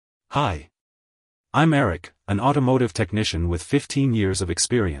Hi. I'm Eric, an automotive technician with 15 years of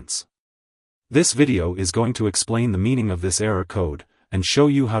experience. This video is going to explain the meaning of this error code, and show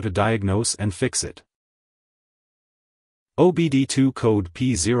you how to diagnose and fix it. OBD-II Code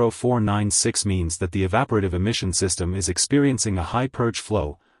P0496 means that the evaporative emission system is experiencing a high purge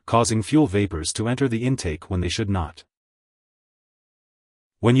flow, causing fuel vapors to enter the intake when they should not.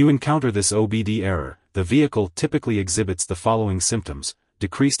 When you encounter this OBD error, the vehicle typically exhibits the following symptoms: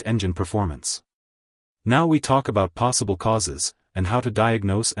 decreased engine performance. Now we talk about possible causes, and how to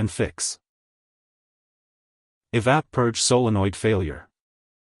diagnose and fix. Evap purge solenoid failure.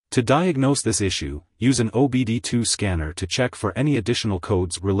 To diagnose this issue, use an OBD-II scanner to check for any additional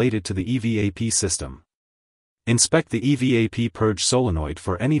codes related to the EVAP system. Inspect the EVAP purge solenoid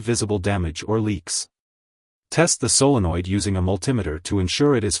for any visible damage or leaks. Test the solenoid using a multimeter to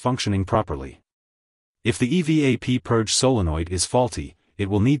ensure it is functioning properly. If the EVAP purge solenoid is faulty, it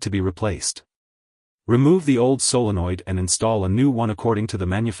will need to be replaced. Remove the old solenoid and install a new one according to the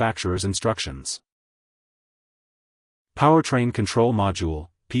manufacturer's instructions. Powertrain Control Module,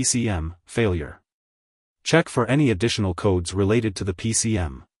 PCM, failure. Check for any additional codes related to the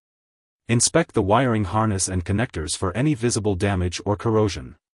PCM. Inspect the wiring harness and connectors for any visible damage or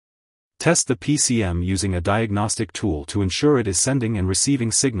corrosion. Test the PCM using a diagnostic tool to ensure it is sending and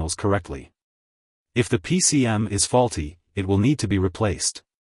receiving signals correctly. If the PCM is faulty, it will need to be replaced.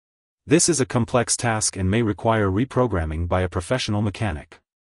 This is a complex task and may require reprogramming by a professional mechanic.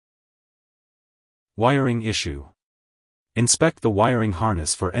 Wiring issue. Inspect the wiring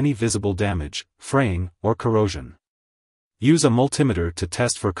harness for any visible damage, fraying, or corrosion. Use a multimeter to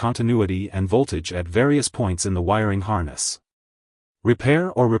test for continuity and voltage at various points in the wiring harness.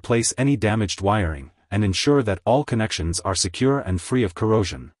 Repair or replace any damaged wiring, and ensure that all connections are secure and free of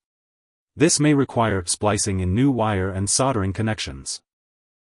corrosion. This may require splicing in new wire and soldering connections.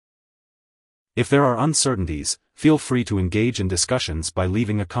 If there are uncertainties, feel free to engage in discussions by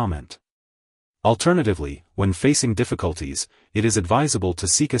leaving a comment. Alternatively, when facing difficulties, it is advisable to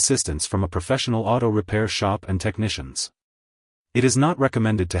seek assistance from a professional auto repair shop and technicians. It is not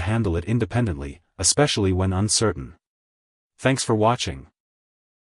recommended to handle it independently, especially when uncertain. Thanks for watching.